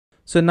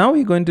So now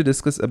we're going to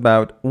discuss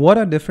about what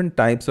are different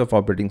types of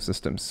operating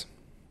systems.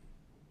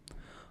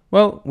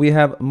 Well, we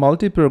have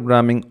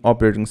multiprogramming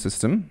operating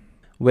system,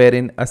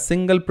 wherein a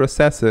single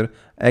processor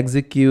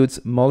executes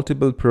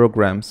multiple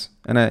programs.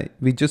 And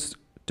we just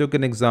took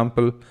an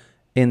example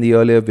in the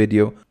earlier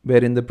video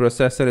wherein the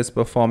processor is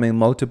performing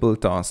multiple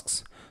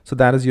tasks. So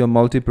that is your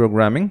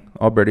multiprogramming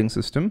operating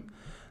system.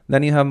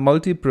 Then you have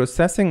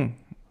multiprocessing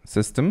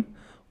system,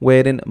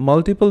 wherein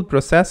multiple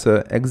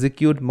processor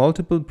execute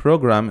multiple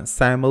programs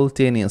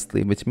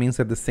simultaneously, which means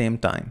at the same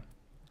time.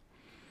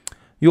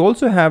 You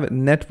also have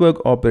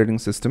network operating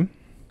system,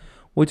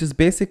 which is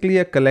basically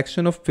a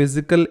collection of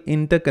physical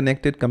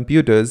interconnected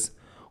computers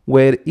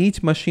where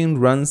each machine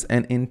runs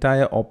an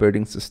entire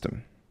operating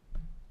system.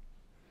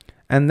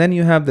 And then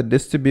you have the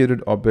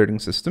distributed operating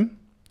system,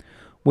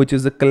 which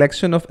is a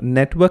collection of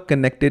network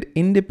connected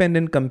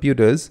independent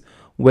computers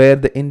where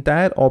the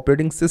entire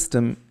operating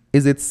system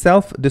is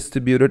itself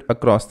distributed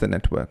across the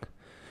network.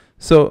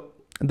 So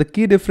the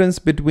key difference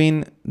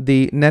between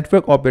the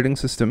network operating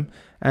system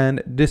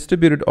and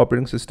distributed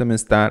operating system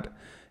is that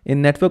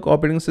in network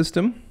operating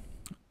system,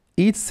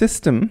 each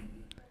system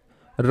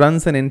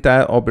runs an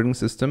entire operating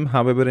system.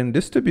 However, in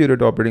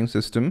distributed operating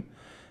system,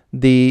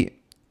 the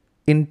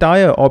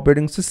entire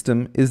operating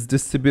system is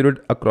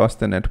distributed across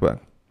the network,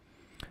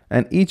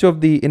 and each of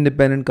the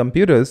independent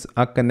computers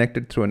are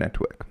connected through a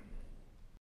network.